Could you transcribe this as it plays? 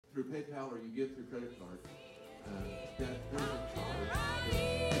through PayPal or you give through credit card, that there's a charge.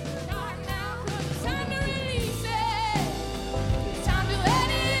 Time to release it. Time to let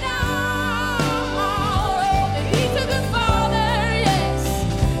it out. The heat of the Father, yes.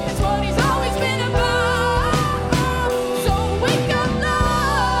 That's what He's always been about. So wake up,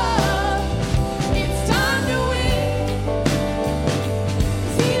 love. It's time to win.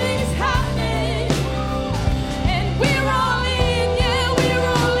 Healing is happening, and we're all in. Yeah, we're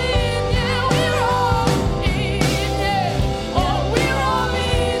all in. Yeah, we're all in. Yeah, oh, we're all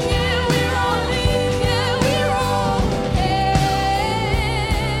in. Yeah, we're all in. Yeah, we're all in.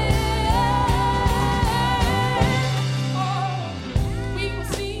 Oh, we will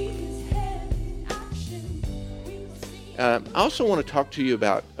see His hand in action. We will see. I also want to talk to you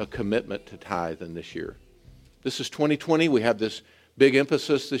about a commitment to tithe in this year. This is 2020. We have this big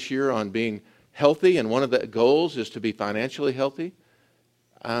emphasis this year on being healthy, and one of the goals is to be financially healthy.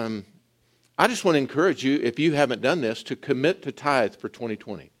 I just want to encourage you, if you haven't done this, to commit to tithe for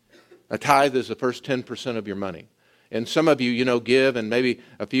 2020. A tithe is the first 10% of your money. And some of you, give, and maybe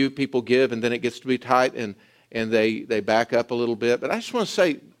a few people give, and then it gets to be tight, and they back up a little bit. But I just want to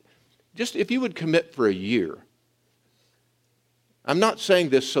say, just if you would commit for a year. I'm not saying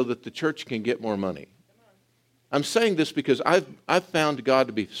this so that the church can get more money. I'm saying this because I've found God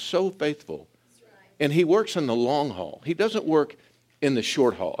to be so faithful, and He works in the long haul. He doesn't work in the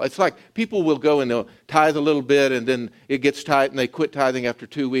short haul. It's like people will go and they'll tithe a little bit, and then it gets tight, and they quit tithing after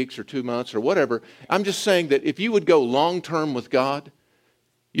 2 weeks or 2 months or whatever. I'm just saying that if you would go long term with God,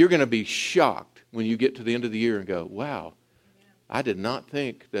 you're going to be shocked when you get to the end of the year and go, wow, I did not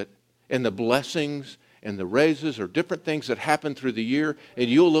think that, and the blessings and the raises are different things that happen through the year, and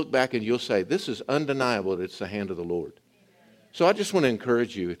you'll look back and you'll say, this is undeniable that it's the hand of the Lord. So I just want to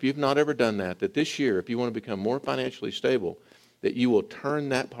encourage you, if you've not ever done that this year, if you want to become more financially stable, that you will turn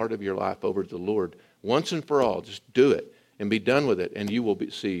that part of your life over to the Lord once and for all. Just do it and be done with it, and you will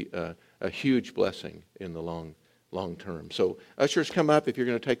see a huge blessing in the long term. So ushers, come up if you're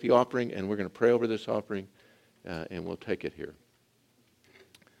going to take the offering, and we're going to pray over this offering, and we'll take it here.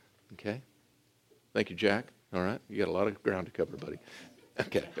 Okay? Thank you, Jack. All right. You got a lot of ground to cover, buddy.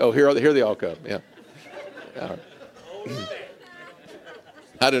 Okay. Oh, here they all come. Yeah. All right.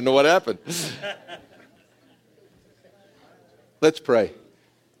 I didn't know what happened. Let's pray.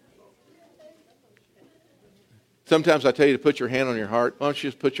 Sometimes I tell you to put your hand on your heart. Why don't you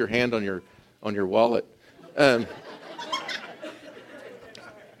just put your hand on your wallet?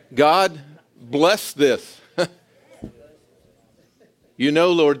 God, bless this. You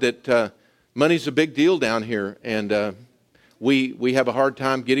know, Lord, that money's a big deal down here, and we have a hard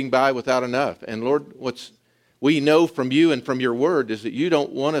time getting by without enough. And Lord, we know from you and from your word is that you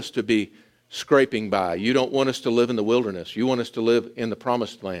don't want us to be scraping by. You don't want us to live in the wilderness. You want us to live in the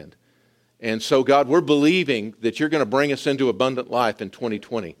promised land. And so, God, we're believing that you're going to bring us into abundant life in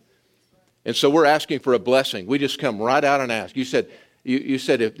 2020. And so we're asking for a blessing. We just come right out and ask. You said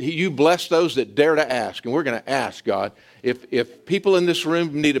if you bless those that dare to ask, and we're going to ask, God, if people in this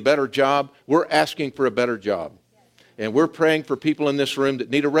room need a better job, we're asking for a better job. And we're praying for people in this room that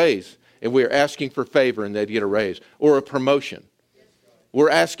need a raise, and we're asking for favor and they'd get a raise or a promotion. We're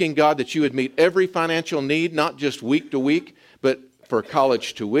asking, God, that you would meet every financial need, not just week to week, but for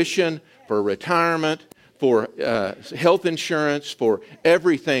college tuition, for retirement, for health insurance, for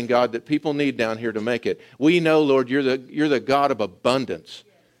everything, God, that people need down here to make it. We know, Lord, you're the God of abundance.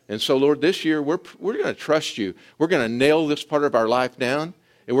 And so, Lord, this year we're going to trust you. We're going to nail this part of our life down,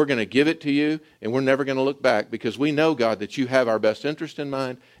 and we're going to give it to you, and we're never going to look back because we know, God, that you have our best interest in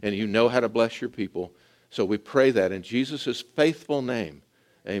mind, and you know how to bless your people. So we pray that in Jesus' faithful name.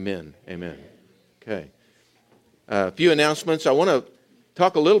 Amen. Amen. Okay. A few announcements. I want to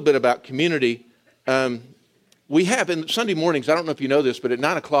talk a little bit about community. We have in Sunday mornings, I don't know if you know this, but at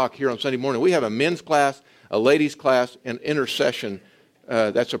 9 o'clock here on Sunday morning, we have a men's class, a ladies' class, and intercession.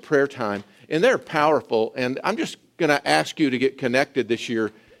 That's a prayer time. And they're powerful. And I'm just going to ask you to get connected this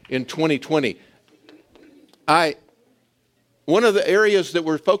year in 2020. One of the areas that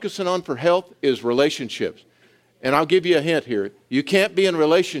we're focusing on for health is relationships. And I'll give you a hint here. You can't be in a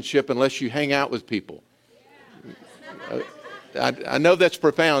relationship unless you hang out with people. I know that's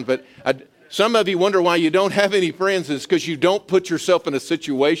profound, but some of you wonder why you don't have any friends. It's because you don't put yourself in a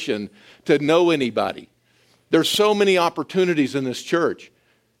situation to know anybody. There's so many opportunities in this church.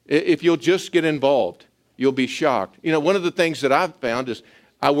 If you'll just get involved, you'll be shocked. You know, one of the things that I've found is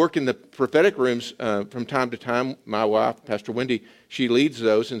I work in the prophetic rooms from time to time. My wife, Pastor Wendy, she leads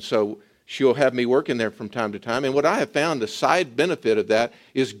those, and so she'll have me work in there from time to time. And what I have found, the side benefit of that,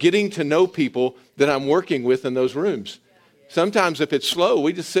 is getting to know people that I'm working with in those rooms. Sometimes if it's slow,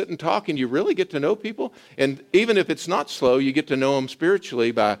 we just sit and talk and you really get to know people. And even if it's not slow, you get to know them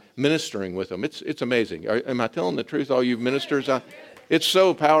spiritually by ministering with them. It's amazing. Am I telling the truth, all you ministers? It's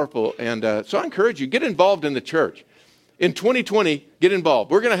so powerful. And so I encourage you, get involved in the church. In 2020, get involved.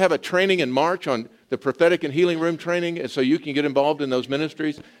 We're going to have a training in March on the prophetic and healing room training, and so you can get involved in those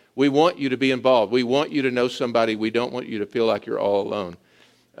ministries. We want you to be involved. We want you to know somebody. We don't want you to feel like you're all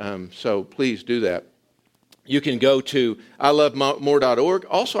alone. So please do that. You can go to ilovemore.org.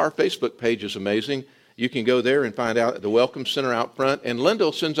 Also, our Facebook page is amazing. You can go there and find out at the Welcome Center out front. And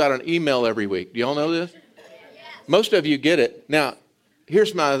Linda sends out an email every week. Do y'all know this? Most of you get it. Now,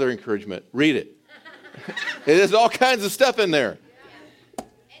 here's my other encouragement. Read it. There's all kinds of stuff in there.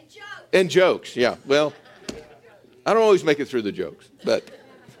 And jokes, yeah. Well, I don't always make it through the jokes, but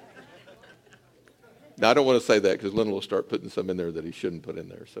now, I don't want to say that because Linda will start putting some in there that he shouldn't put in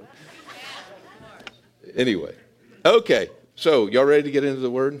there. So, anyway, okay. So, y'all ready to get into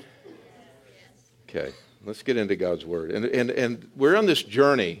the Word? Okay, let's get into God's Word. And we're on this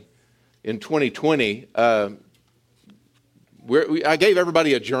journey in 2020. I gave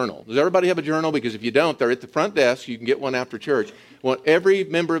everybody a journal. Does everybody have a journal? Because if you don't, they're at the front desk. You can get one after church. I want every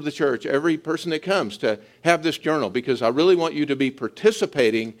member of the church, every person that comes to have this journal because I really want you to be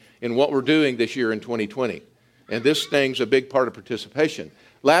participating in what we're doing this year in 2020. And this thing's a big part of participation.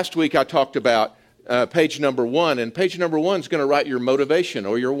 Last week I talked about page number 1, and page number 1 is going to write your motivation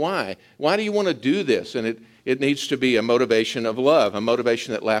or your why. Why do you want to do this? And it needs to be a motivation of love, a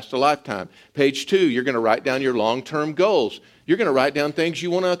motivation that lasts a lifetime. Page 2, you're going to write down your long-term goals. You're going to write down things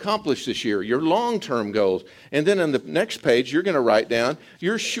you want to accomplish this year, your long-term goals. And then on the next page, you're going to write down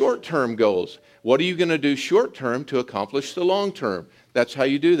your short-term goals. What are you going to do short-term to accomplish the long-term? That's how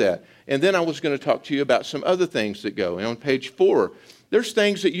you do that. And then I was going to talk to you about some other things that go. And on page 4, there's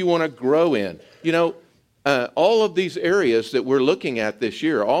things that you want to grow in. You know, all of these areas that we're looking at this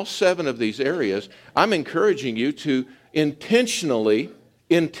year, all 7 of these areas, I'm encouraging you to intentionally,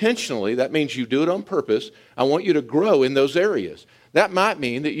 that means you do it on purpose, I want you to grow in those areas. That might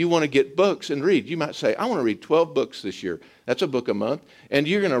mean that you want to get books and read. You might say, I want to read 12 books this year. That's a book a month. And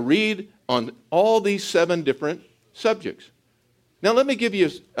you're going to read on all these 7 different subjects. Now, let me give you,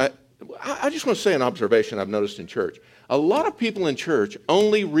 I just want to say an observation I've noticed in church. A lot of people in church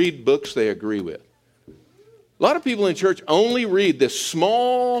only read books they agree with. A lot of people in church only read this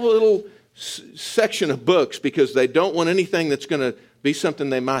small little section of books because they don't want anything that's going to be something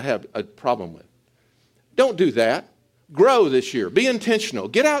they might have a problem with. Don't do that. Grow this year. Be intentional.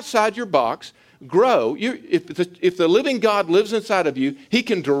 Get outside your box. Grow. If the living God lives inside of you, He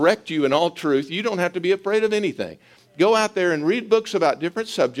can direct you in all truth. You don't have to be afraid of anything. Go out there and read books about different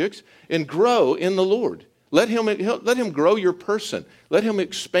subjects and grow in the Lord. Let Him grow your person. Let Him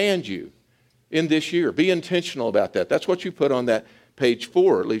expand you in this year. Be intentional about that. That's what you put on that page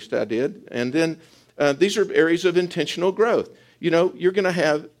 4, at least I did. And then these are areas of intentional growth. You know, you're going to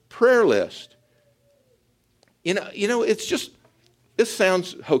have prayer list. You know, it's just, this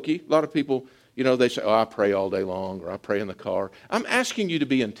sounds hokey. A lot of people, you know, they say, oh, I pray all day long, or I pray in the car. I'm asking you to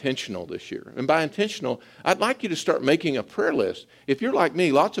be intentional this year. And by intentional, I'd like you to start making a prayer list. If you're like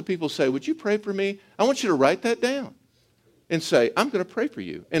me, lots of people say, would you pray for me? I want you to write that down and say, I'm going to pray for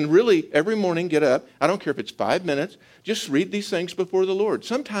you. And really, every morning, get up. I don't care if it's 5 minutes. Just read these things before the Lord.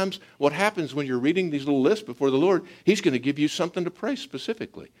 Sometimes what happens when you're reading these little lists before the Lord, He's going to give you something to pray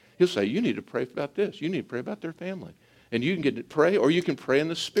specifically. He'll say, you need to pray about this. You need to pray about their family. And you can get to pray, or you can pray in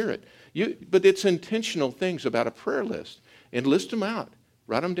the Spirit. But it's intentional things about a prayer list. And list them out.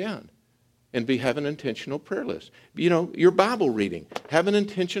 Write them down. And have an intentional prayer list. You know, your Bible reading. Have an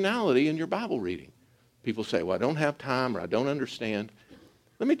intentionality in your Bible reading. People say, well, I don't have time, or I don't understand.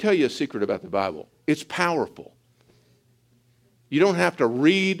 Let me tell you a secret about the Bible. It's powerful. You don't have to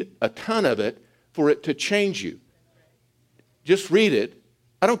read a ton of it for it to change you. Just read it.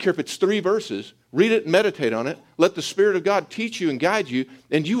 I don't care if it's 3 verses. Read it and meditate on it. Let the Spirit of God teach you and guide you,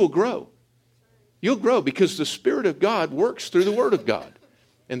 and you will grow. You'll grow because the Spirit of God works through the Word of God.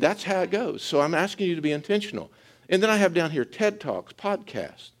 And that's how it goes. So I'm asking you to be intentional. And then I have down here TED Talks,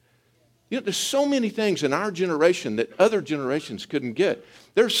 podcasts. You know, there's so many things in our generation that other generations couldn't get.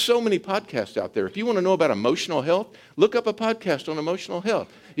 There's so many podcasts out there. If you want to know about emotional health, look up a podcast on emotional health.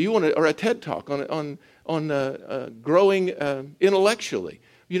 Or a TED Talk on growing intellectually.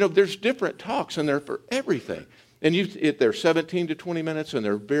 You know, there's different talks in there for everything. And they're 17 to 20 minutes, and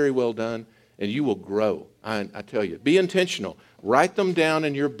they're very well done, and you will grow. I tell you, be intentional. Write them down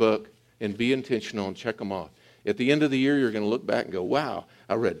in your book and be intentional and check them off. At the end of the year, you're going to look back and go, wow,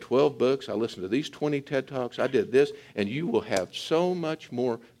 I read 12 books, I listened to these 20 TED Talks, I did this, and you will have so much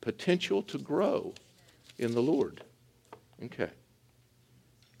more potential to grow in the Lord. Okay.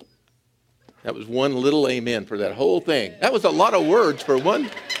 That was one little amen for that whole thing. That was a lot of words for one.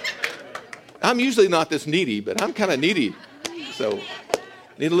 I'm usually not this needy, but I'm kind of needy. So,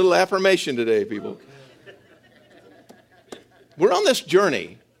 need a little affirmation today, people. We're on this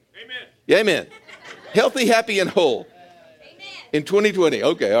journey. Amen. Yeah, amen. Healthy, happy, and whole. Amen. In 2020.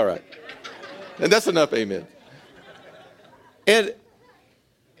 Okay, all right. And that's enough amen. And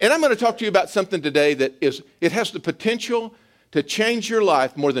I'm going to talk to you about something today that it has the potential to change your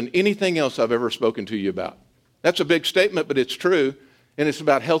life more than anything else I've ever spoken to you about. That's a big statement, but it's true, and it's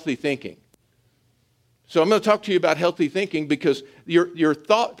about healthy thinking. So I'm going to talk to you about healthy thinking because your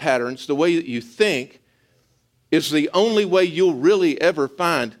thought patterns, the way that you think, is the only way you'll really ever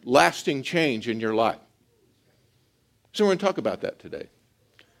find lasting change in your life. So we're going to talk about that today.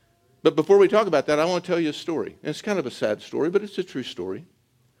 But before we talk about that, I want to tell you a story. And it's kind of a sad story, but it's a true story.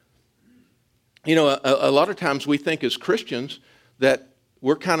 You know, a lot of times we think as Christians that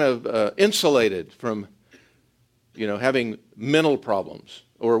we're kind of insulated from, having mental problems,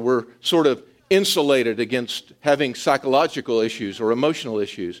 or we're sort of insulated against having psychological issues or emotional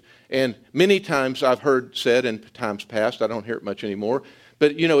issues. And many times I've heard said in times past, I don't hear it much anymore,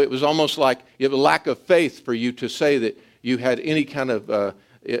 but, it was almost like you have a lack of faith for you to say that you had any kind of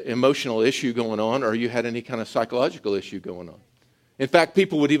emotional issue going on or you had any kind of psychological issue going on. In fact,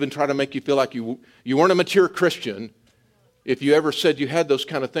 people would even try to make you feel like you weren't a mature Christian if you ever said you had those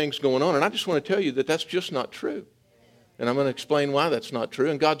kind of things going on. And I just want to tell you that that's just not true. And I'm going to explain why that's not true.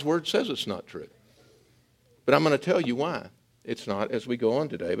 And God's Word says it's not true. But I'm going to tell you why it's not as we go on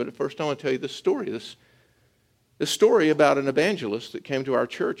today. But at first I want to tell you this story. This story about an evangelist that came to our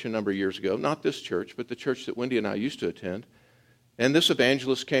church a number of years ago. Not this church, but the church that Wendy and I used to attend. And this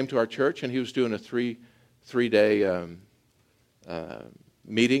evangelist came to our church, and he was doing a three-day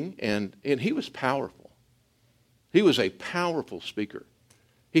meeting, and he was powerful. He was a powerful speaker.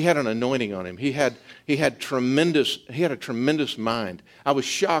 He had an anointing on him. He had a tremendous mind. I was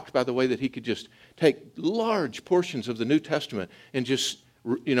shocked by the way that he could just take large portions of the New Testament and just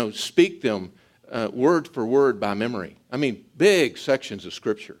speak them word for word by memory. I mean, big sections of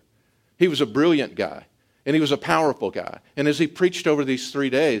Scripture. He was a brilliant guy, and he was a powerful guy. And as he preached over these 3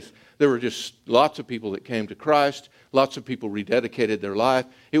 days, there were just lots of people that came to Christ. Lots of people rededicated their life.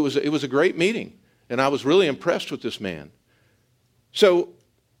 It was a great meeting, and I was really impressed with this man. So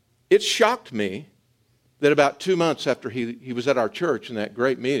it shocked me that about 2 months after he was at our church in that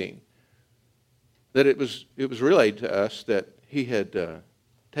great meeting, that it was relayed to us that he had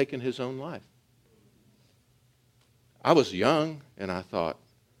taken his own life. I was young, and I thought,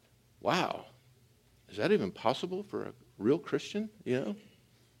 wow, is that even possible for a real Christian? Is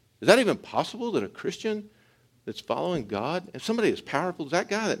that even possible that a Christian that's following God, and somebody as powerful as that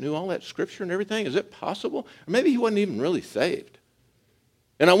guy that knew all that Scripture and everything, is it possible? Or maybe he wasn't even really saved.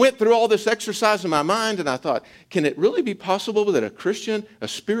 And I went through all this exercise in my mind, and I thought, can it really be possible that a Christian, a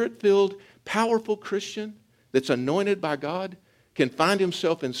Spirit-filled, powerful Christian that's anointed by God, can find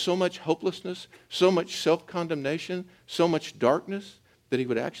himself in so much hopelessness, so much self-condemnation, so much darkness, that he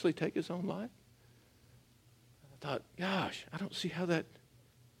would actually take his own life? I thought, gosh, I don't see how that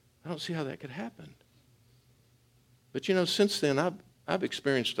could happen. But since then, I've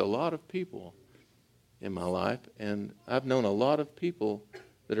experienced a lot of people in my life, and I've known a lot of people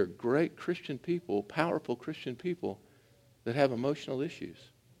that are great Christian people, powerful Christian people, that have emotional issues,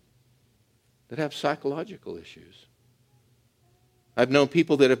 that have psychological issues. I've known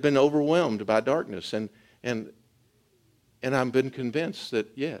people that have been overwhelmed by darkness, and I've been convinced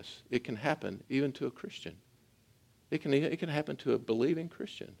that, yes, it can happen even to a Christian. It can happen to a believing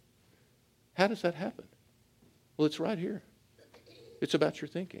Christian. How does that happen? Well, it's right here. It's about your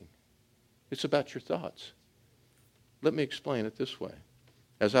thinking. It's about your thoughts. Let me explain it this way.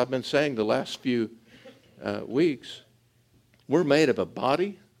 As I've been saying the last few weeks, we're made of a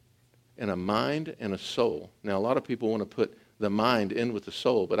body and a mind and a soul. Now, a lot of people want to put the mind in with the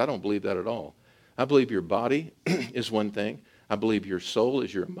soul, but I don't believe that at all. I believe your body is one thing. I believe your soul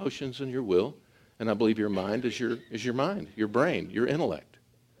is your emotions and your will. And I believe your mind is your mind, your brain, your intellect.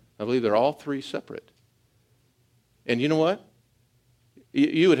 I believe they're all three separate. And you know what?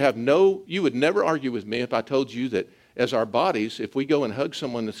 You would never argue with me if I told you that as our bodies, if we go and hug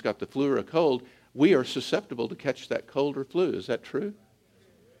someone that's got the flu or a cold, we are susceptible to catch that cold or flu. Is that true?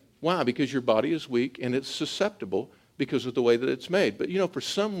 Why? Because your body is weak and it's susceptible because of the way that it's made. But for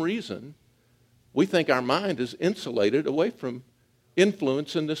some reason, we think our mind is insulated away from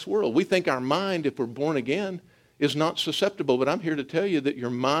influence in this world. We think our mind, if we're born again, is not susceptible. But I'm here to tell you that your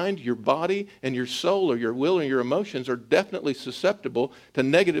mind, your body, and your soul or your will and your emotions are definitely susceptible to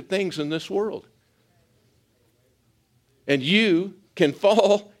negative things in this world. And you can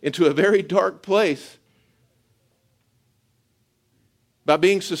fall into a very dark place by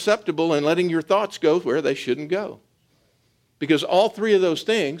being susceptible and letting your thoughts go where they shouldn't go. Because all three of those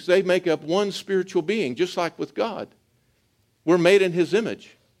things, they make up one spiritual being, just like with God. We're made in His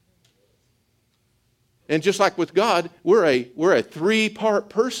image. And just like with God, we're a three-part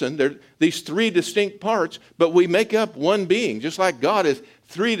person. There are these three distinct parts, but we make up one being. Just like God is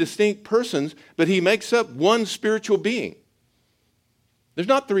three distinct persons, but He makes up one spiritual being. There's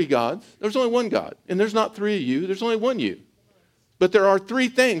not three gods. There's only one God. And there's not three of you. There's only one you. But there are three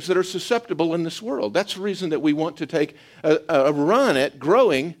things that are susceptible in this world. That's the reason that we want to take a run at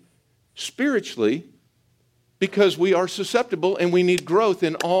growing spiritually, because we are susceptible and we need growth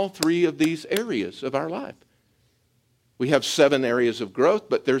in all three of these areas of our life. We have 7 areas of growth,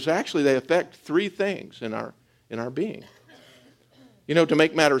 but they affect 3 things in our being. You know, to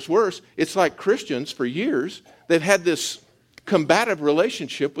make matters worse, it's like Christians for years, they've had this combative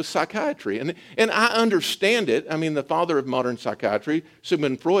relationship with psychiatry. And I understand it. I mean, the father of modern psychiatry,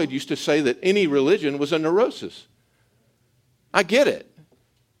 Sigmund Freud, used to say that any religion was a neurosis. I get it.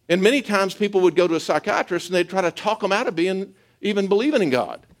 And many times people would go to a psychiatrist and they'd try to talk them out of even believing in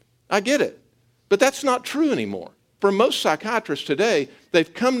God. I get it. But that's not true anymore. For most psychiatrists today,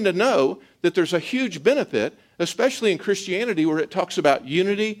 they've come to know that there's a huge benefit, especially in Christianity, where it talks about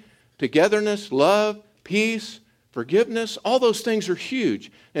unity, togetherness, love, peace, forgiveness. All those things are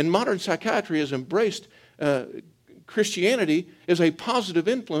huge. And modern psychiatry has embraced Christianity as a positive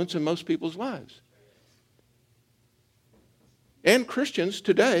influence in most people's lives. And Christians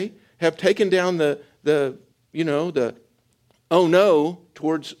today have taken down the oh no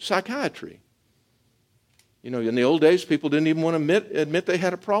towards psychiatry. You know, in the old days, people didn't even want to admit they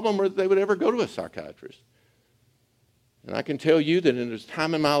had a problem or that they would ever go to a psychiatrist. And I can tell you that in this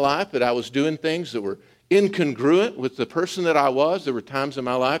time in my life that I was doing things that were incongruent with the person that I was. There were times in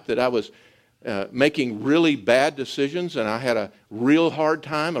my life that I was making really bad decisions, and I had a real hard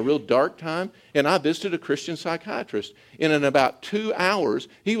time, a real dark time, and I visited a Christian psychiatrist. And in about 2 hours,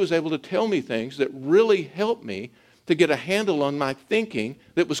 he was able to tell me things that really helped me to get a handle on my thinking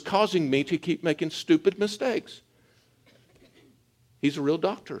that was causing me to keep making stupid mistakes. He's a real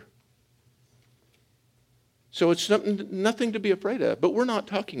doctor. So it's nothing to be afraid of. But we're not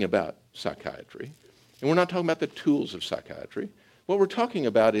talking about psychiatry, and we're not talking about the tools of psychiatry. What we're talking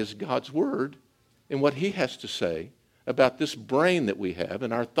about is God's Word and what He has to say about this brain that we have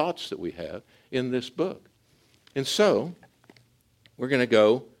and our thoughts that we have in this book. And so, we're going to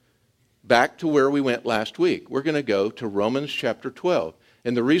go back to where we went last week. We're going to go to Romans chapter 12.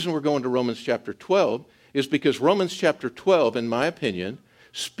 And the reason we're going to Romans chapter 12 is because Romans chapter 12, in my opinion,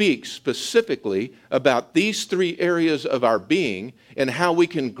 speaks specifically about these 3 areas of our being and how we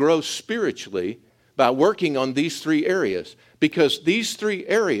can grow spiritually by working on these 3 areas. Because these 3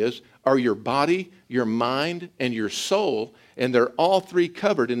 areas are your body, your mind, and your soul, and they're all 3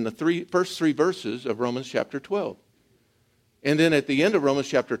 covered in the first 3 verses of Romans chapter 12. And then at the end of Romans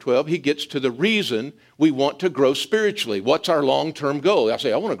chapter 12, he gets to the reason we want to grow spiritually. What's our long-term goal? I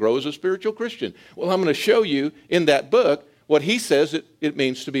say, I want to grow as a spiritual Christian. Well, I'm going to show you in that book what he says it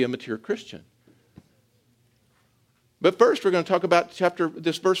means to be a mature Christian. But first, we're going to talk about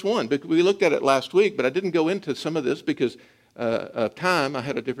this verse 1. We looked at it last week, but I didn't go into some of this because of time. I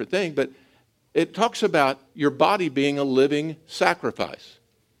had a different thing. But it talks about your body being a living sacrifice,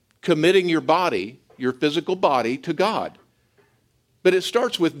 committing your body, your physical body, to God. But it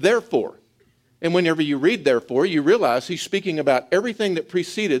starts with therefore. And whenever you read therefore, you realize he's speaking about everything that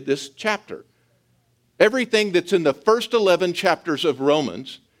preceded this chapter. Everything that's in the first 11 chapters of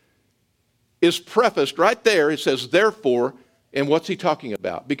Romans is prefaced right there. It says therefore, and what's he talking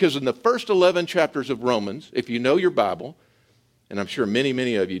about? Because in the first 11 chapters of Romans, if you know your Bible, and I'm sure many,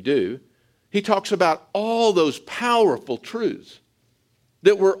 many of you do, he talks about all those powerful truths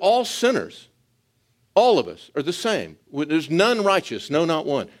that we're all sinners. All of us are the same. There's none righteous, no, not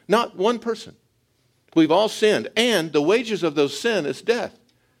one. Not one person. We've all sinned, and the wages of those sin is death.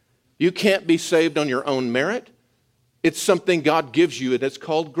 You can't be saved on your own merit. It's something God gives you, and it's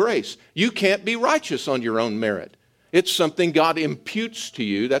called grace. You can't be righteous on your own merit. It's something God imputes to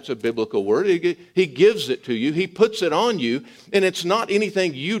you. That's a biblical word. He gives it to you. He puts it on you, and it's not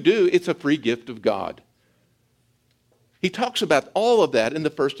anything you do. It's a free gift of God. He talks about all of that in the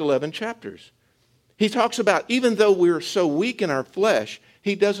first 11 chapters. He talks about even though we're so weak in our flesh,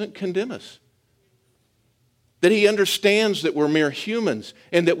 he doesn't condemn us. That he understands that we're mere humans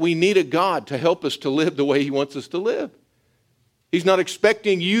and that we need a God to help us to live the way he wants us to live. He's not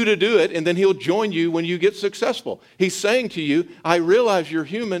expecting you to do it and then he'll join you when you get successful. He's saying to you, I realize you're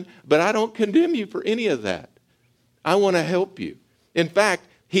human, but I don't condemn you for any of that. I want to help you. In fact,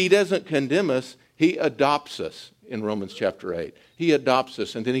 he doesn't condemn us. He adopts us in Romans chapter 8. He adopts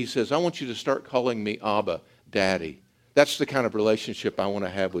us, and then he says, I want you to start calling me Abba, Daddy. That's the kind of relationship I want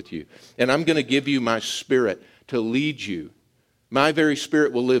to have with you. And I'm going to give you my Spirit to lead you. My very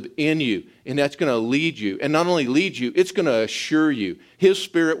Spirit will live in you, and that's going to lead you. And not only lead you, it's going to assure you. His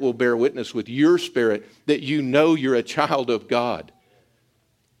Spirit will bear witness with your spirit that you know you're a child of God.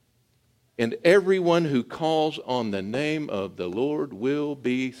 And everyone who calls on the name of the Lord will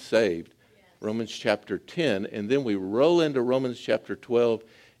be saved. Yes. Romans chapter 10. And then we roll into Romans chapter 12,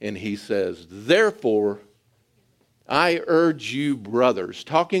 and he says, therefore, I urge you, brothers,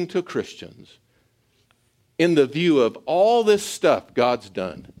 talking to Christians, in the view of all this stuff God's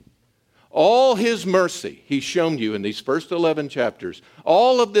done, all his mercy he's shown you in these first 11 chapters,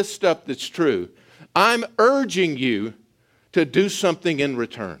 all of this stuff that's true, I'm urging you to do something in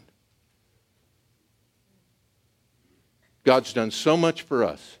return. God's done so much for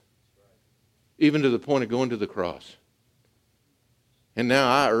us, even to the point of going to the cross. And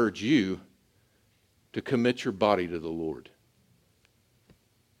now I urge you to commit your body to the Lord.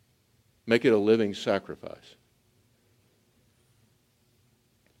 Make it a living sacrifice.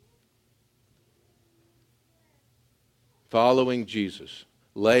 Following Jesus,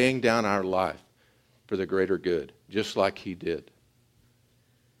 laying down our life for the greater good, just like he did.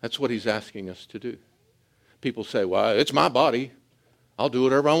 That's what he's asking us to do. People say, well, it's my body. I'll do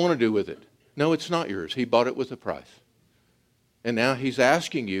whatever I want to do with it. No, it's not yours. He bought it with a price. And now he's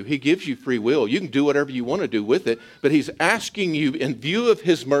asking you, he gives you free will. You can do whatever you want to do with it, but he's asking you in view of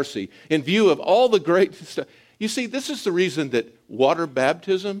his mercy, in view of all the great stuff. You see, this is the reason that water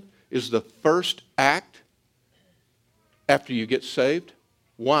baptism is the first act after you get saved.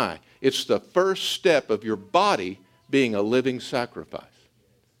 Why? It's the first step of your body being a living sacrifice.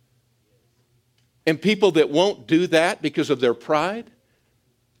 And people that won't do that because of their pride,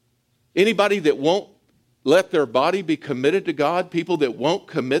 anybody that won't let their body be committed to God, people that won't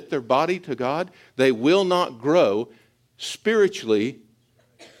commit their body to God, they will not grow spiritually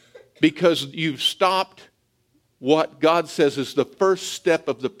because you've stopped what God says is the first step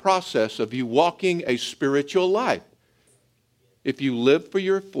of the process of you walking a spiritual life. If you live for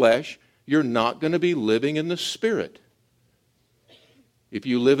your flesh, you're not going to be living in the Spirit. If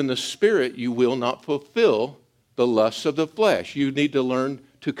you live in the Spirit, you will not fulfill the lusts of the flesh. You need to learn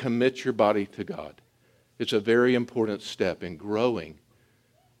to commit your body to God. It's a very important step in growing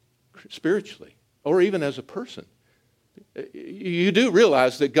spiritually, or even as a person. You do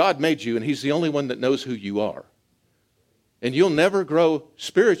realize that God made you, and he's the only one that knows who you are. And you'll never grow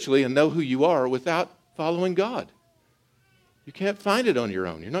spiritually and know who you are without following God. You can't find it on your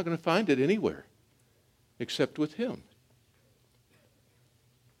own. You're not going to find it anywhere except with him.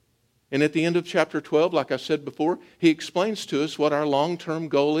 And at the end of chapter 12, like I said before, he explains to us what our long-term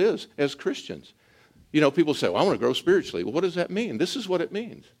goal is as Christians. You know, people say, well, I want to grow spiritually. Well, what does that mean? This is what it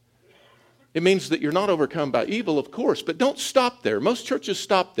means. It means that you're not overcome by evil, of course, but don't stop there. Most churches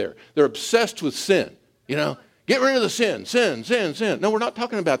stop there. They're obsessed with sin. You know, get rid of the sin, sin, sin, sin. No, we're not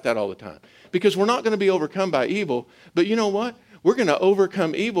talking about that all the time because we're not going to be overcome by evil. But you know what? We're going to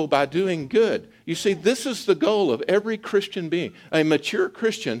overcome evil by doing good. You see, this is the goal of every Christian being. A mature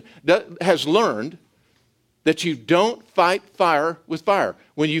Christian has learned that you don't fight fire with fire.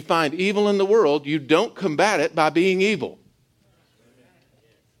 When you find evil in the world, you don't combat it by being evil.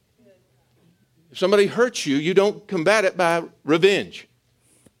 If somebody hurts you, you don't combat it by revenge.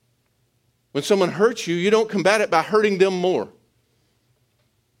 When someone hurts you, you don't combat it by hurting them more.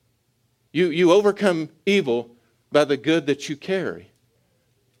 You overcome evil by the good that you carry.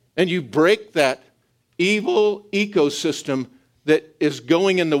 And you break that evil ecosystem that is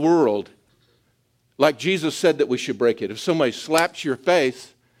going in the world, like Jesus said that we should break it. If somebody slaps your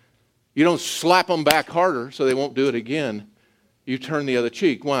face, you don't slap them back harder so they won't do it again. You turn the other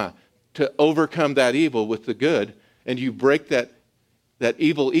cheek. Why? To overcome that evil with the good, and you break that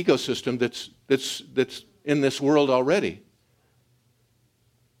evil ecosystem that's in this world already.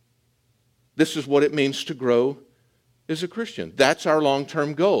 This is what it means to grow as a Christian. That's our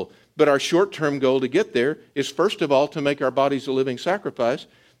long-term goal. But our short-term goal to get there is, first of all, to make our bodies a living sacrifice,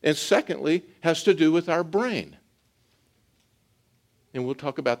 and secondly, has to do with our brain. And we'll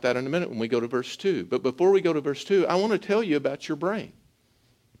talk about that in a minute when we go to verse 2. But before we go to verse 2, I want to tell you about your brain.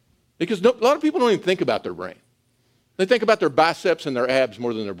 Because a lot of people don't even think about their brain. They think about their biceps and their abs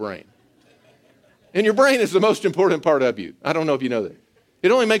more than their brain. And your brain is the most important part of you. I don't know if you know that.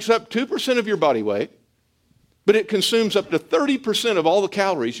 It only makes up 2% of your body weight, but it consumes up to 30% of all the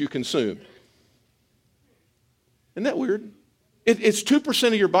calories you consume. Isn't that weird? It's 2%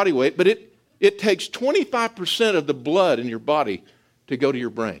 of your body weight, but it it takes 25% of the blood in your body to go to your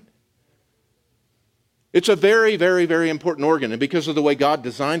brain. It's a very, very, very important organ. And because of the way God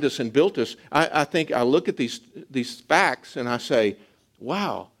designed us and built us, I think I look at these facts and I say,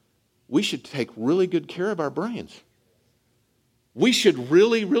 wow, we should take really good care of our brains. We should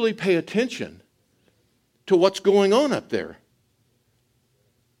really, really pay attention to what's going on up there.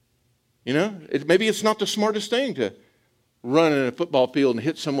 You know, maybe it's not the smartest thing to run in a football field and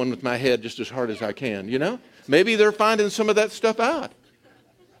hit someone with my head just as hard as I can, you know? Maybe they're finding some of that stuff out.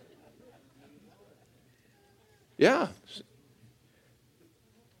 Yeah.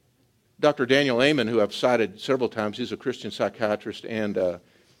 Dr. Daniel Amen, who I've cited several times, he's a Christian psychiatrist and a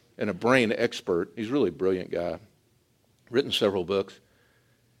brain expert. He's a really brilliant guy. Written several books.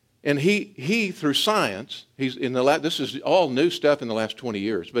 And he through science, this is all new stuff in the last 20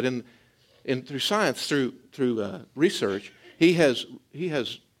 years, but through science, through research, he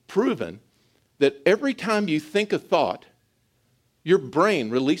has proven that every time you think a thought, your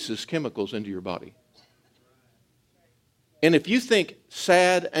brain releases chemicals into your body. And if you think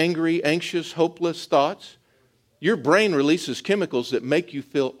sad, angry, anxious, hopeless thoughts, your brain releases chemicals that make you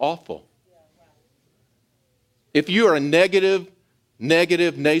feel awful. If you are a negative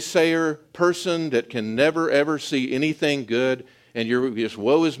naysayer person that can never, ever see anything good, and you're just,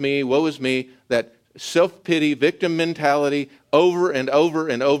 woe is me, that self-pity, victim mentality, over and over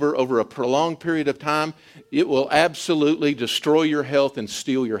and over a prolonged period of time, it will absolutely destroy your health and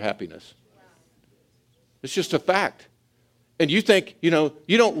steal your happiness. It's just a fact. And you think, you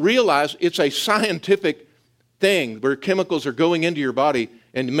don't realize it's a scientific thing where chemicals are going into your body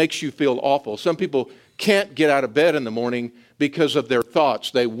and it makes you feel awful. Some people can't get out of bed in the morning because of their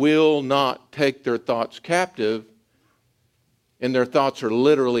thoughts. They will not take their thoughts captive, and their thoughts are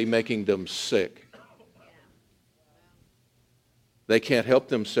literally making them sick. They can't help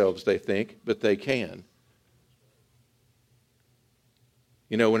themselves, they think, but they can.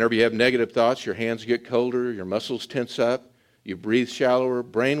 You know, whenever you have negative thoughts, your hands get colder, your muscles tense up, you breathe shallower,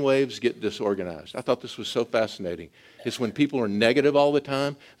 brain waves get disorganized. I thought this was so fascinating. It's when people are negative all the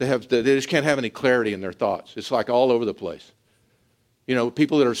time, they just can't have any clarity in their thoughts. It's like all over the place. You know,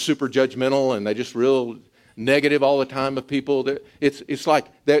 people that are super judgmental and they just real negative all the time of people, it's like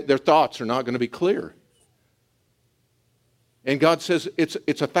their thoughts are not going to be clear. And God says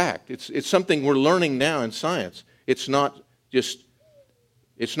it's a fact. It's something we're learning now in science. It's not just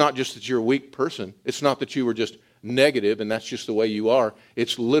that you're a weak person. It's not that you were just negative and that's just the way you are.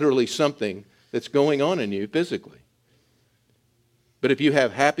 It's literally something that's going on in you physically. But if you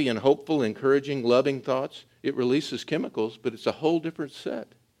have happy and hopeful, encouraging, loving thoughts, it releases chemicals, but it's a whole different set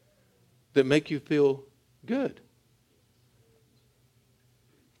that make you feel good.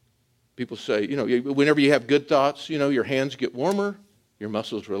 People say, whenever you have good thoughts, your hands get warmer, your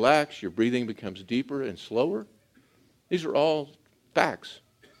muscles relax, your breathing becomes deeper and slower. These are all facts.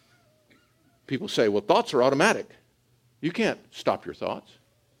 People say, well, thoughts are automatic. You can't stop your thoughts.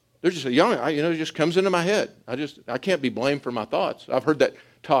 They're just, it just comes into my head. I can't be blamed for my thoughts. I've heard that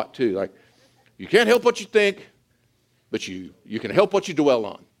taught too. Like, you can't help what you think, but you can help what you dwell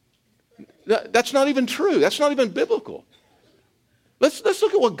on. That's not even true. That's not even biblical. Let's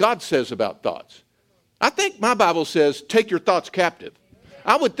look at what God says about thoughts. I think my Bible says, take your thoughts captive.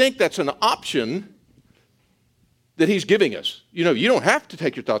 I would think that's an option that he's giving us. You don't have to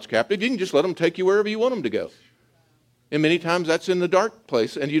take your thoughts captive. You can just let them take you wherever you want them to go. And many times that's in the dark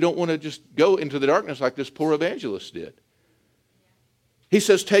place, and you don't want to just go into the darkness like this poor evangelist did. He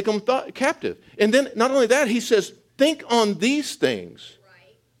says, take them captive. And then not only that, he says, think on these things.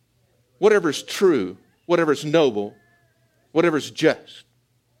 Whatever's true, whatever's noble, whatever's just,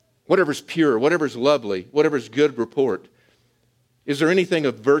 whatever's pure, whatever's lovely, whatever's good report. Is there anything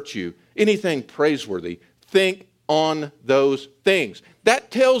of virtue, anything praiseworthy? Think on those things. That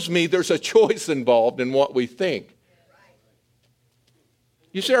tells me there's a choice involved in what we think.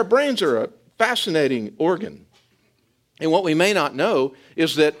 You see, our brains are a fascinating organ. And what we may not know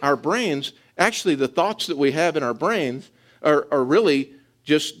is that our brains, actually the thoughts that we have in our brains are really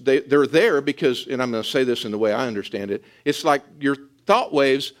just, they're there because, and I'm going to say this in the way I understand it, it's like your thought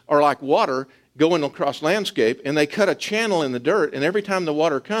waves are like water going across landscape, and they cut a channel in the dirt, and every time the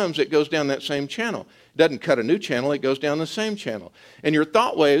water comes, it goes down that same channel. It doesn't cut a new channel, it goes down the same channel. And your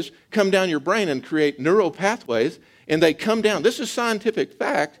thought waves come down your brain and create neural pathways, and they come down. This is scientific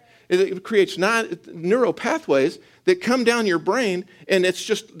fact, It creates neural pathways that come down your brain, and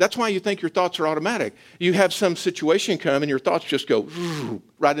that's why you think your thoughts are automatic. You have some situation come, and your thoughts just go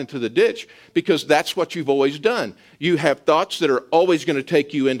right into the ditch because that's what you've always done. You have thoughts that are always going to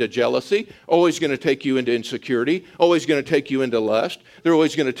take you into jealousy, always going to take you into insecurity, always going to take you into lust. They're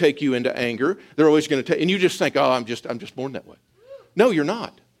always going to take you into anger. They're always going to take, and you just think, I'm just born that way. No, you're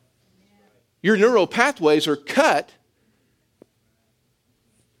not. Your neural pathways are cut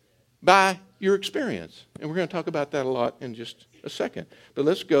by your experience. And we're going to talk about that a lot in just a second. But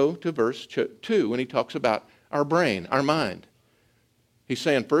let's go to verse 2 when he talks about our brain, our mind. He's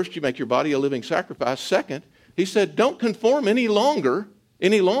saying, first, you make your body a living sacrifice. Second, he said, don't conform any longer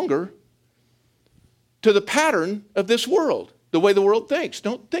to the pattern of this world, the way the world thinks.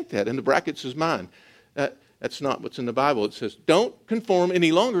 Don't think that. In the brackets is mine. That's not what's in the Bible. It says, don't conform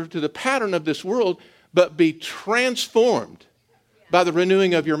any longer to the pattern of this world, but be transformed by the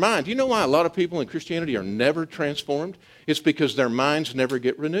renewing of your mind. You know why a lot of people in Christianity are never transformed? It's because their minds never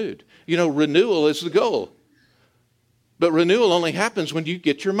get renewed. You know, renewal is the goal. But renewal only happens when you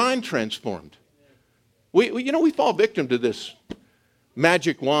get your mind transformed. We fall victim to this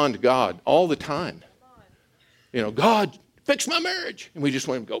magic wand God all the time. You know, God, fix my marriage. And we just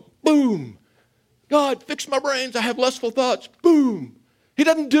want him to go, boom. God, fix my brains. I have lustful thoughts. Boom. He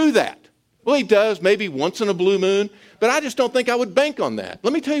doesn't do that. Well, he does, maybe once in a blue moon, but I just don't think I would bank on that.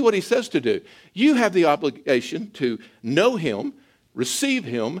 Let me tell you what he says to do. You have the obligation to know him, receive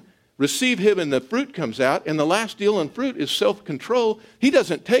him, and the fruit comes out, and the last deal in fruit is self-control. He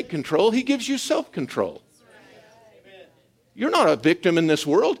doesn't take control. He gives you self-control. You're not a victim in this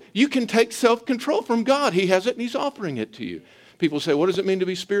world. You can take self-control from God. He has it, and he's offering it to you. People say, what does it mean to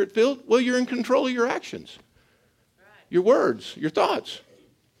be spirit-filled? Well, you're in control of your actions, your words, your thoughts.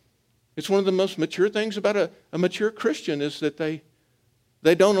 It's one of the most mature things about a mature Christian is that they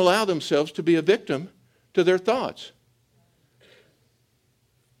don't allow themselves to be a victim to their thoughts.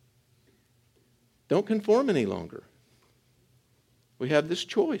 Don't conform any longer. We have this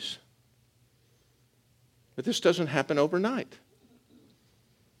choice. But this doesn't happen overnight.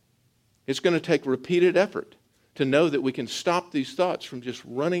 It's going to take repeated effort to know that we can stop these thoughts from just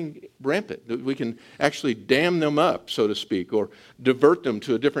running rampant, that we can actually dam them up, so to speak, or divert them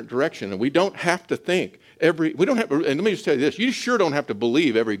to a different direction. And we don't have to think and let me just tell you this, you sure don't have to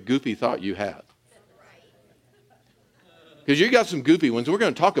believe every goofy thought you have. Because you got some goofy ones. We're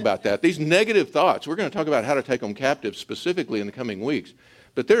going to talk about that. These negative thoughts, we're going to talk about how to take them captive specifically in the coming weeks.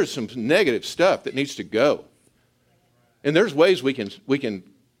 But there's some negative stuff that needs to go. And there's ways we can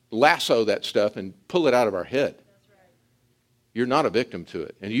lasso that stuff and pull it out of our head. You're not a victim to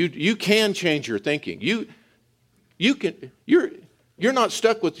it. And you can change your thinking. You're not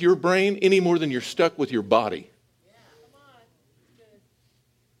stuck with your brain any more than you're stuck with your body.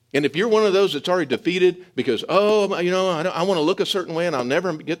 And if you're one of those that's already defeated because, I want to look a certain way and I'll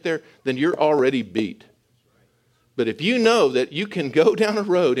never get there, then you're already beat. But if you know that you can go down a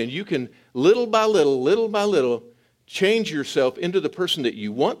road and you can little by little, change yourself into the person that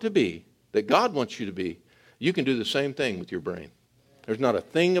you want to be, that God wants you to be, you can do the same thing with your brain. There's not a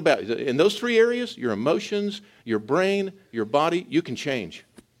thing about it. In those three areas, your emotions, your brain, your body, you can change.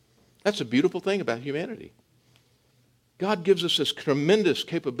 That's a beautiful thing about humanity. God gives us this tremendous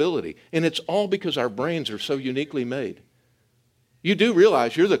capability, and it's all because our brains are so uniquely made. You do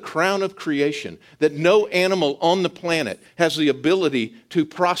realize you're the crown of creation, that no animal on the planet has the ability to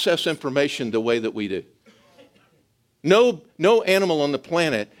process information the way that we do. No animal on the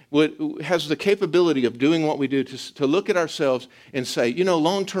planet has the capability of doing what we do, to look at ourselves and say,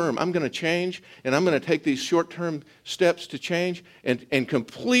 long term, I'm going to change, and I'm going to take these short-term steps to change and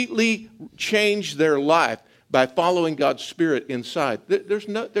completely change their life by following God's Spirit inside. There's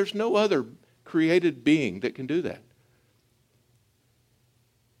no other created being that can do that.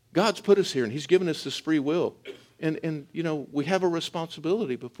 God's put us here, and he's given us this free will. And we have a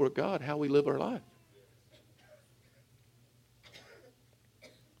responsibility before God how we live our life.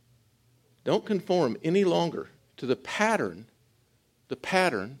 Don't conform any longer to the pattern of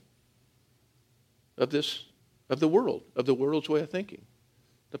the world's way of thinking.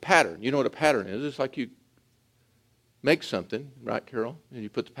 The pattern. You know what a pattern is? It's like you make something, right, Carol? And you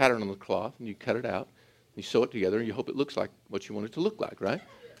put the pattern on the cloth and you cut it out. You sew it together and you hope it looks like what you want it to look like, right?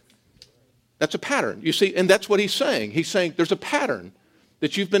 That's a pattern. You see, and that's what he's saying. He's saying there's a pattern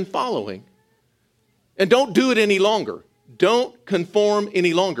that you've been following. And don't do it any longer. Don't conform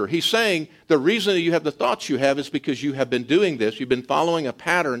any longer. He's saying the reason that you have the thoughts you have is because you have been doing this. You've been following a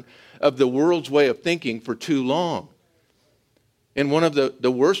pattern of the world's way of thinking for too long. And one of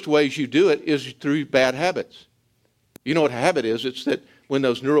the worst ways you do it is through bad habits. You know what a habit is? It's that when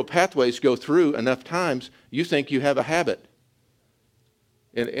those neural pathways go through enough times, you think you have a habit.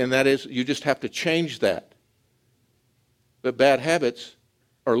 And that is, you just have to change that. But bad habits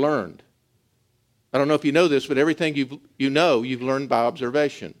are learned. I don't know if you know this, but everything you've learned by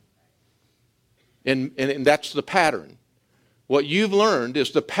observation. And that's the pattern. What you've learned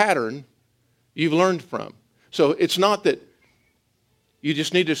is the pattern you've learned from. So it's not that you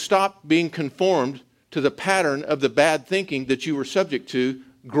just need to stop being conformed to the pattern of the bad thinking that you were subject to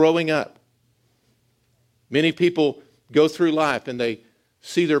growing up. Many people go through life and they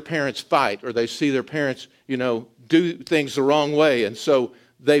see their parents fight, or they see their parents, do things the wrong way. And so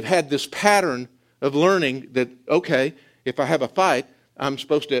they've had this pattern of learning that, okay, if I have a fight, I'm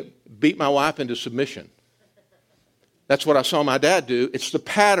supposed to beat my wife into submission. That's what I saw my dad do. It's the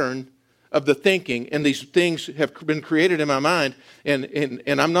pattern of the thinking, and these things have been created in my mind, and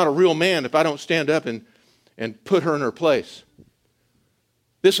I'm not a real man if I don't stand up and put her in her place.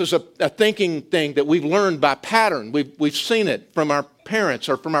 This is a thinking thing that we've learned by pattern. We've seen it from our parents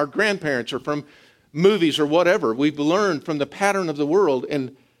or from our grandparents or from movies or whatever. We've learned from the pattern of the world,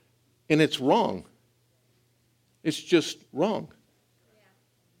 and it's wrong. It's just wrong.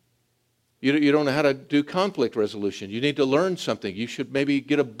 You don't know how to do conflict resolution. You need to learn something. You should maybe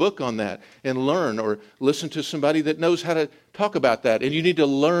get a book on that and learn, or listen to somebody that knows how to talk about that. And you need to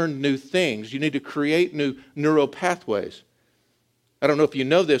learn new things. You need to create new neural pathways. I don't know if you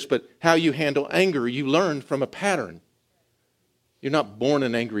know this, but how you handle anger, you learn from a pattern. You're not born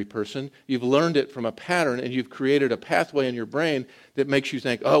an angry person. You've learned it from a pattern, and you've created a pathway in your brain that makes you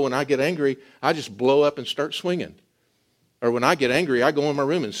think, oh, when I get angry, I just blow up and start swinging. Or when I get angry, I go in my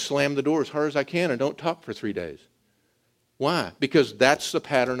room and slam the door as hard as I can and don't talk for 3 days. Why? Because that's the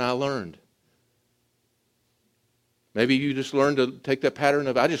pattern I learned. Maybe you just learned to take that pattern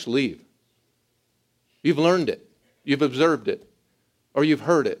of, I just leave. You've learned it. You've observed it. Or you've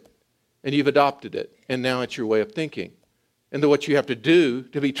heard it. And you've adopted it. And now it's your way of thinking. And what you have to do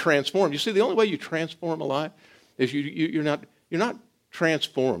to be transformed. You see, the only way you transform a life is you're not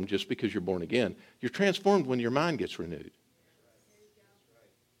transformed just because you're born again. You're transformed when your mind gets renewed.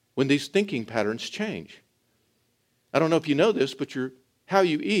 When these thinking patterns change. I don't know if you know this, but how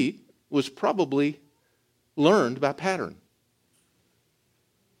you eat was probably learned by pattern.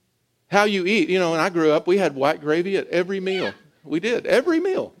 How you eat, when I grew up, we had white gravy at every meal. We did, every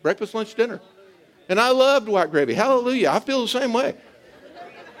meal, breakfast, lunch, dinner. And I loved white gravy. Hallelujah, I feel the same way.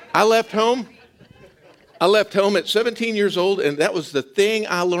 I left home at 17 years old, and that was the thing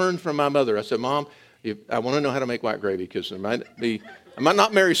I learned from my mother. I said, Mom, I want to know how to make white gravy, because I might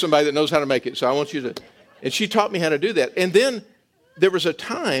not marry somebody that knows how to make it, so I want you to. And she taught me how to do that. And then there was a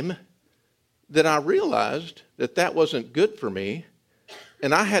time that I realized that wasn't good for me,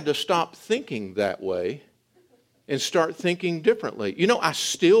 and I had to stop thinking that way and start thinking differently. I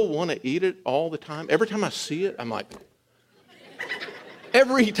still want to eat it all the time. Every time I see it, I'm like,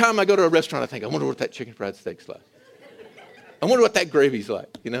 every time I go to a restaurant, I think, I wonder what that chicken fried steak's like. I wonder what that gravy's like,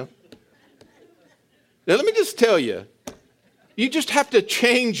 Now, let me just tell you, you just have to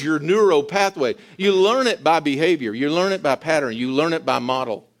change your neural pathway. You learn it by behavior. You learn it by pattern. You learn it by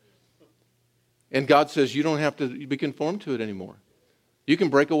model. And God says you don't have to be conformed to it anymore. You can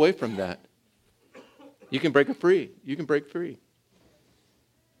break away from that. You can break free. You can break free.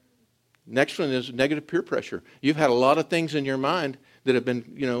 Next one is negative peer pressure. You've had a lot of things in your mind that have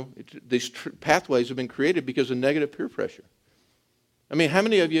been, these pathways have been created because of negative peer pressure. I mean, how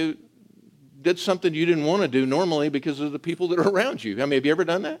many of you did something you didn't want to do normally because of the people that are around you? Have you ever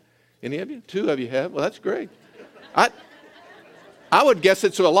done that? Any of you? 2 of you have? Well, that's great. I would guess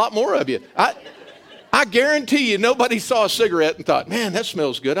it's a lot more of you. I guarantee you nobody saw a cigarette and thought, man, that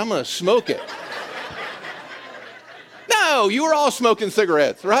smells good. I'm going to smoke it. No, you were all smoking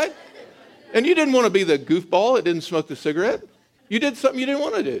cigarettes, right? And you didn't want to be the goofball that didn't smoke the cigarette. You did something you didn't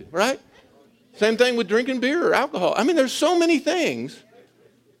want to do, right? Same thing with drinking beer or alcohol. I mean, there's so many things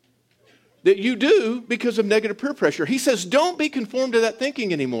that you do because of negative peer pressure. He says, don't be conformed to that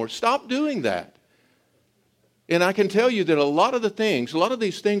thinking anymore. Stop doing that. And I can tell you that a lot of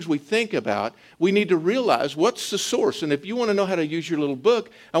these things we think about, we need to realize what's the source. And if you want to know how to use your little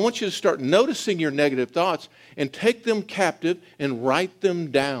book, I want you to start noticing your negative thoughts and take them captive and write them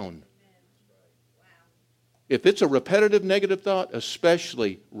down. If it's a repetitive negative thought,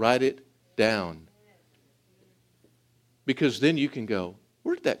 especially write it down. Because then you can go,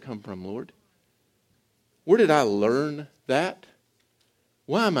 where did that come from, Lord? Where did I learn that?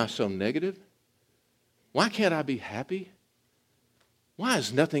 Why am I so negative? Why can't I be happy? Why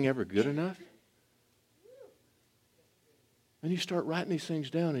is nothing ever good enough? And you start writing these things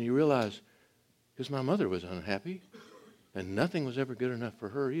down and you realize, because my mother was unhappy. And nothing was ever good enough for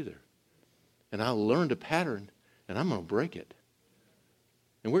her either. And I learned a pattern, and I'm going to break it.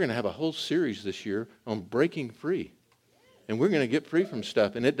 And we're going to have a whole series this year on breaking free. And we're going to get free from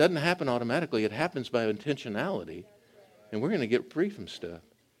stuff. And it doesn't happen automatically. It happens by intentionality. And we're going to get free from stuff.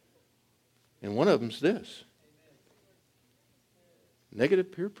 And one of them's this.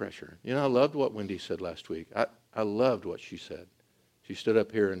 Negative peer pressure. You know, I loved what Wendy said last week. I loved what she said. She stood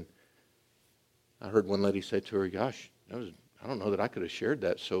up here, and I heard one lady say to her, gosh, I don't know that I could have shared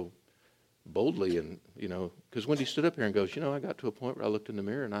that so boldly. And, you know, because Wendy stood up here and goes, you know, I got to a point where I looked in the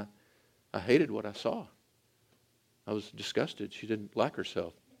mirror, and I hated what I saw. I was disgusted. She didn't like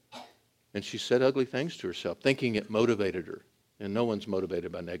herself. And she said ugly things to herself, thinking it motivated her. And no one's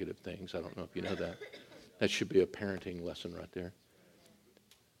motivated by negative things. I don't know if you know that. That should be a parenting lesson right there.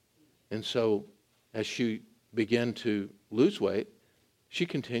 And so as she began to lose weight, she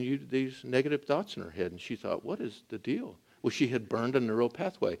continued these negative thoughts in her head. And she thought, what is the deal? Well, she had burned a neural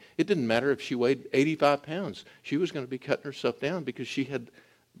pathway. It didn't matter if she weighed 85 pounds. She was going to be cutting herself down because she had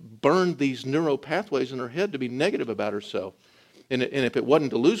burned these neural pathways in her head to be negative about herself. And if it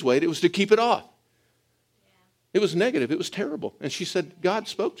wasn't to lose weight, it was to keep it off. It was negative. It was terrible. And she said, God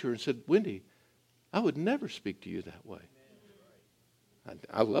spoke to her and said, Wendy, I would never speak to you that way.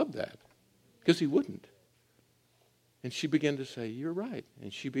 I love that because he wouldn't. And she began to say, you're right.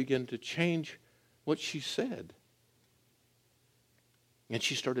 And she began to change what she said. And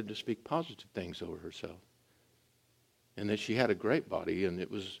she started to speak positive things over herself. And that she had a great body, and it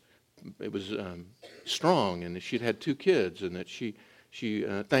was strong, and that she'd had 2 kids, and that she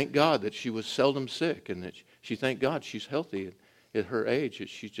thanked God that she was seldom sick, and that she thanked God she's healthy at her age. That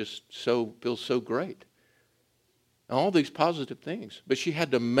she just feels so great. And all these positive things. But she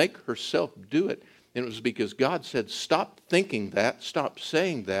had to make herself do it. And it was because God said, stop thinking that, stop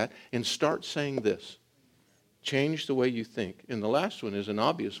saying that, and start saying this. Change the way you think. And the last one is an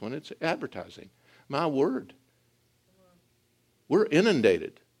obvious one. It's advertising. My word. We're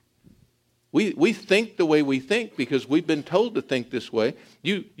inundated. We think the way we think because we've been told to think this way.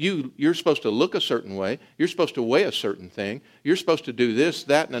 You're supposed to look a certain way. You're supposed to weigh a certain thing. You're supposed to do this,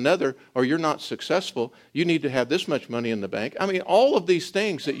 that, and another, or you're not successful. You need to have this much money in the bank. I mean, all of these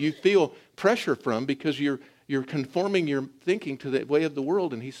things that you feel pressure from because you're conforming your thinking to the way of the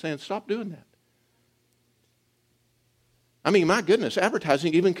world, and he's saying, stop doing that. I mean, my goodness,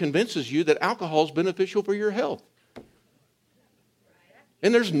 advertising even convinces you that alcohol is beneficial for your health.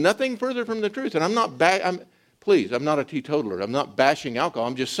 And there's nothing further from the truth. And I'm not a teetotaler. I'm not bashing alcohol.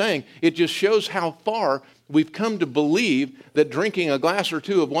 I'm just saying it just shows how far we've come to believe that drinking a glass or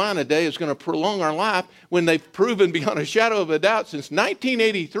 2 of wine a day is going to prolong our life when they've proven beyond a shadow of a doubt since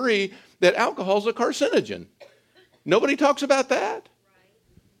 1983 that alcohol is a carcinogen. Nobody talks about that.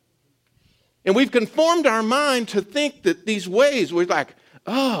 And we've conformed our mind to think that these ways, we're like,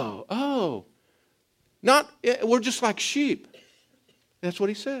 we're just like sheep. That's what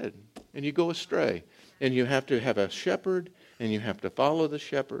he said. And you go astray. And you have to have a shepherd, and you have to follow the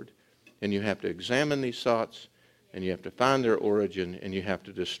shepherd, and you have to examine these thoughts, and you have to find their origin, and you have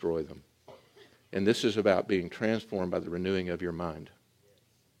to destroy them. And this is about being transformed by the renewing of your mind.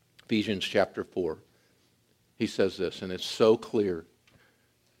 Ephesians chapter 4. He says this, and it's so clear.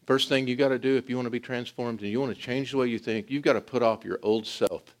 First thing you got to do if you want to be transformed and you want to change the way you think, you've got to put off your old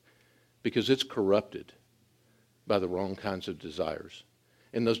self because it's corrupted by the wrong kinds of desires.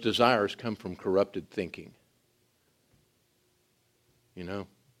 And those desires come from corrupted thinking. You know,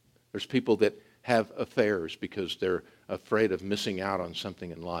 there's people that have affairs because they're afraid of missing out on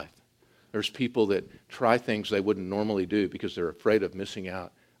something in life. There's people that try things they wouldn't normally do because they're afraid of missing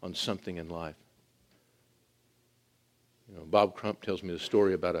out on something in life. You know, Bob Crump tells me the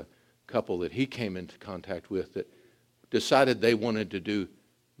story about a couple that he came into contact with that decided they wanted to do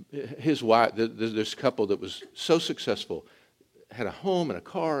his wife, this couple that was so successful, had a home and a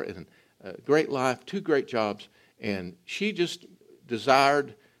car and a great life, 2 great jobs, and she just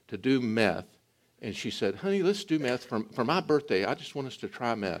desired to do meth. And she said, honey, let's do meth. For my birthday, I just want us to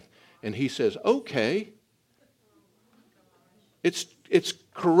try meth. And he says, okay. It's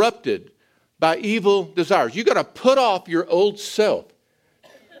corrupted by evil desires. You got to put off your old self.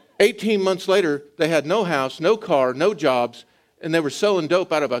 18 months later, they had no house, no car, no jobs, and they were selling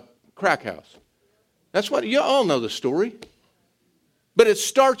dope out of a crack house. That's what, you all know the story. But it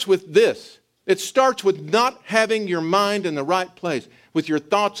starts with this. It starts with not having your mind in the right place, with your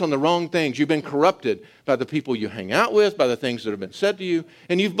thoughts on the wrong things. You've been corrupted by the people you hang out with, by the things that have been said to you,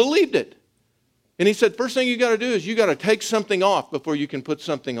 and you've believed it. And he said, first thing you got to do is you got to take something off before you can put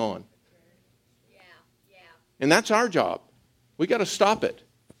something on. Yeah. And that's our job. We got to stop it.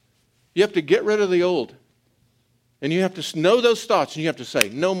 You have to get rid of the old. And you have to know those thoughts, and you have to say,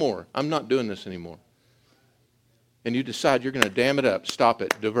 no more. I'm not doing this anymore. And you decide you're going to dam it up, stop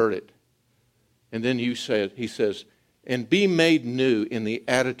it, divert it. And then he says, and be made new in the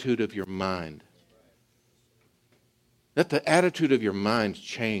attitude of your mind. Let the attitude of your mind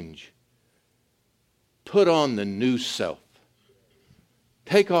change. Put on the new self.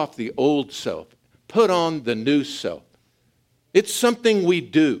 Take off the old self. Put on the new self. It's something we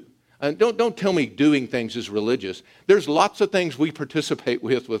do. And don't tell me doing things is religious. There's lots of things we participate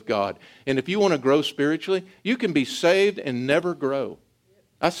with God. And if you want to grow spiritually, you can be saved and never grow.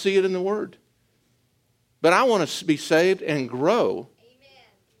 I see it in the Word. But I want to be saved and grow.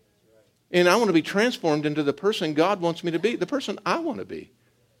 Amen. And I want to be transformed into the person God wants me to be, the person I want to be.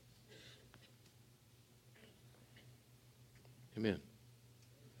 Amen.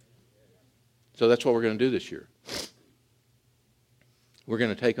 So that's what we're going to do this year. We're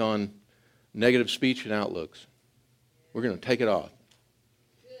going to take on negative speech and outlooks. We're going to take it off.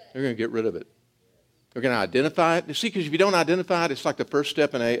 We're going to get rid of it. We're going to identify it. See, because if you don't identify it, it's like the first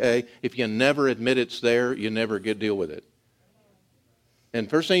step in AA. If you never admit it's there, you never deal with it. And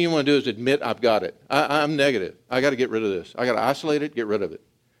first thing you want to do is admit, I've got it. I'm negative. I got to get rid of this. I got to isolate it, get rid of it.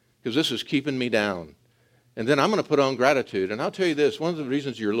 Because this is keeping me down. And then I'm going to put on gratitude. And I'll tell you this, one of the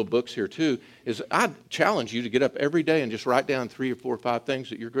reasons your little book's here too is I challenge you to get up every day and just write down 3 or 4 or 5 things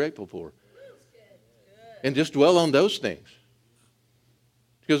that you're grateful for. And just dwell on those things.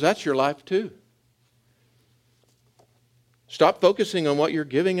 Because that's your life too. Stop focusing on what you're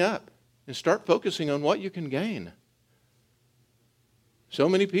giving up and start focusing on what you can gain. So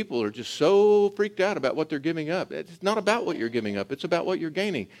many people are just so freaked out about what they're giving up. It's not about what you're giving up. It's about what you're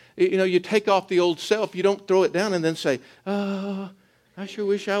gaining. You know, you take off the old self. You don't throw it down and then say, oh, I sure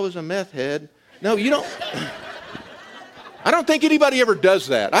wish I was a meth head. No, you don't. I don't think anybody ever does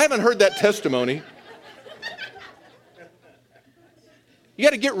that. I haven't heard that testimony. You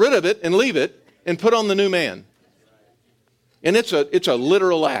got to get rid of it and leave it and put on the new man. And it's a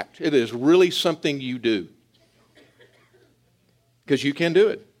literal act. It is really something you do. Because you can do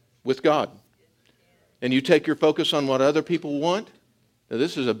it with God. And you take your focus on what other people want. Now,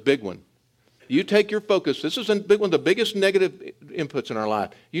 this is a big one. You take your focus. This is one of the biggest negative inputs in our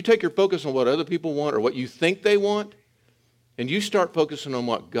life. You take your focus on what other people want or what you think they want, and you start focusing on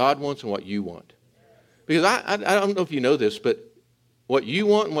what God wants and what you want. Because I don't know if you know this, but what you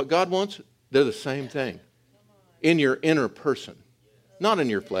want and what God wants, they're the same thing. In your inner person. Not in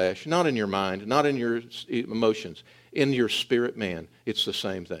your flesh, not in your mind, not in your emotions. In your spirit man, it's the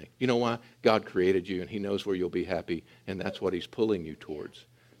same thing. You know why? God created you, and He knows where you'll be happy, and that's what He's pulling you towards.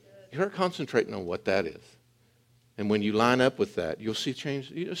 You start concentrating on what that is. And when you line up with that, you'll see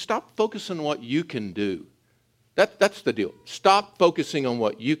change. Stop focusing on what you can do. That's the deal. Stop focusing on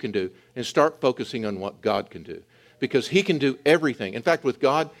what you can do and start focusing on what God can do. Because He can do everything. In fact, with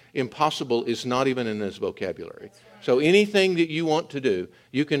God, impossible is not even in His vocabulary. So anything that you want to do,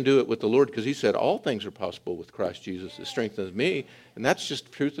 you can do it with the Lord, because He said all things are possible with Christ Jesus that strengthens me, and that's just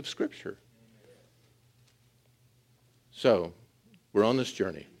the truth of Scripture. So, we're on this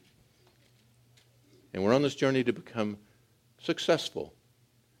journey. And we're on this journey to become successful,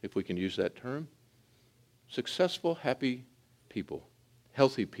 if we can use that term. Successful, happy people,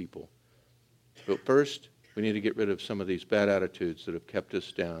 healthy people. But first, we need to get rid of some of these bad attitudes that have kept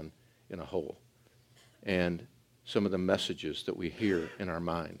us down in a hole. And some of the messages that we hear in our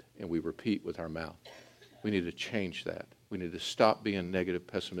mind and we repeat with our mouth. We need to change that. We need to stop being negative,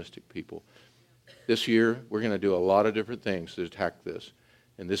 pessimistic people. This year, we're going to do a lot of different things to attack this.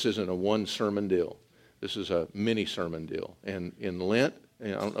 And this isn't a one-sermon deal. This is a mini-sermon deal. And in Lent,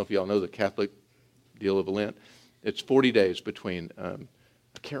 and I don't know if y'all know the Catholic deal of Lent, it's 40 days between, I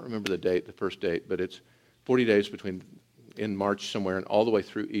can't remember the date, the first date, but it's 40 days between in March somewhere and all the way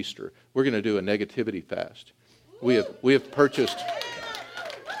through Easter. We're going to do a negativity fast. We've purchased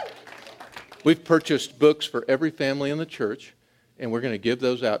books for every family in the church, and we're going to give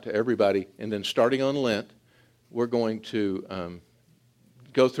those out to everybody. And then starting on Lent, we're going to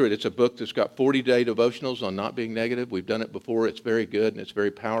go through it. It's a book that's got 40-day devotionals on not being negative. We've done it before. It's very good and it's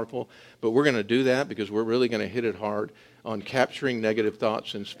very powerful. But we're going to do that because we're really going to hit it hard on capturing negative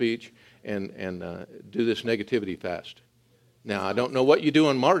thoughts in speech and do this negativity fast. Now, I don't know what you do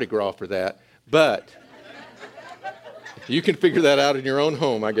on Mardi Gras for that, but you can figure that out in your own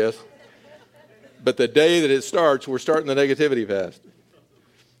home, I guess. But the day that it starts, we're starting the negativity fast.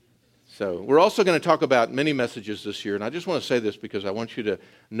 So we're also going to talk about many messages this year, and I just want to say this because I want you to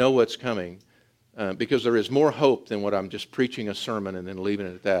know what's coming, because there is more hope than what I'm just preaching a sermon and then leaving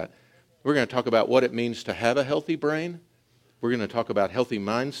it at that. We're going to talk about what it means to have a healthy brain. We're going to talk about healthy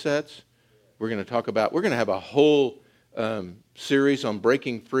mindsets. We're going to have a whole series on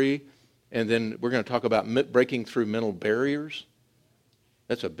breaking free, and then we're going to talk about breaking through mental barriers.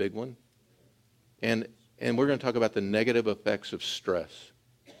 That's a big one. And we're going to talk about the negative effects of stress,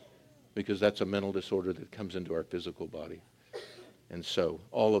 because that's a mental disorder that comes into our physical body. And so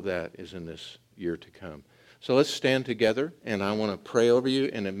all of that is in this year to come. So let's stand together, and I want to pray over you.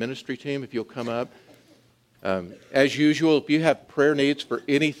 And the ministry team, if you'll come up. As usual, if you have prayer needs for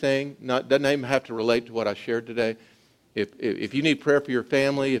anything, doesn't even have to relate to what I shared today. If you need prayer for your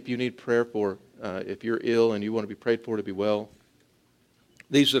family, if you need prayer for, if you're ill and you want to be prayed for to be well,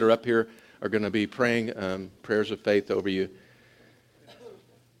 these that are up here are going to be praying prayers of faith over you.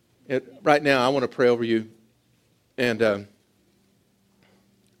 Right now, I want to pray over you. And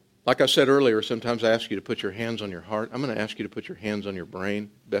like I said earlier, sometimes I ask you to put your hands on your heart. I'm going to ask you to put your hands on your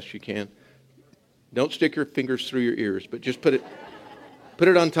brain best you can. Don't stick your fingers through your ears, but just put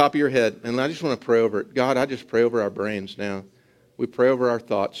it on top of your head. And I just want to pray over it. God, I just pray over our brains now. We pray over our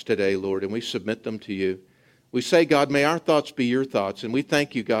thoughts today, Lord, and we submit them to you. We say, God, may our thoughts be your thoughts. And we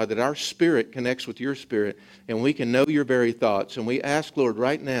thank you, God, that our spirit connects with your spirit, and we can know your very thoughts. And we ask, Lord,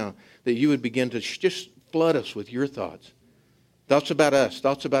 right now that you would begin to just flood us with your thoughts. Thoughts about us,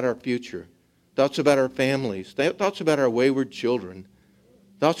 thoughts about our future, thoughts about our families, thoughts about our wayward children.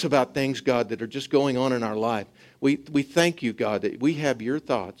 Thoughts about things, God, that are just going on in our life. We thank you, God, that we have your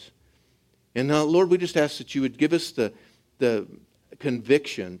thoughts. And now, Lord, we just ask that you would give us the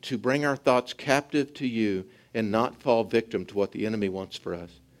conviction to bring our thoughts captive to you and not fall victim to what the enemy wants for us.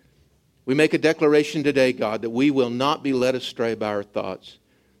 We make a declaration today, God, that we will not be led astray by our thoughts,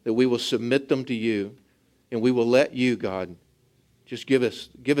 that we will submit them to you, and we will let you, God, just give us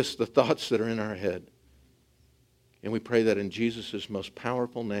the thoughts that are in our head. And we pray that in Jesus' most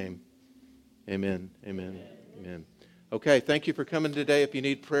powerful name. Amen, amen, amen. Okay, thank you for coming today. If you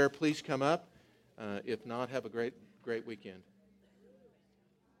need prayer, please come up. If not, have a great weekend.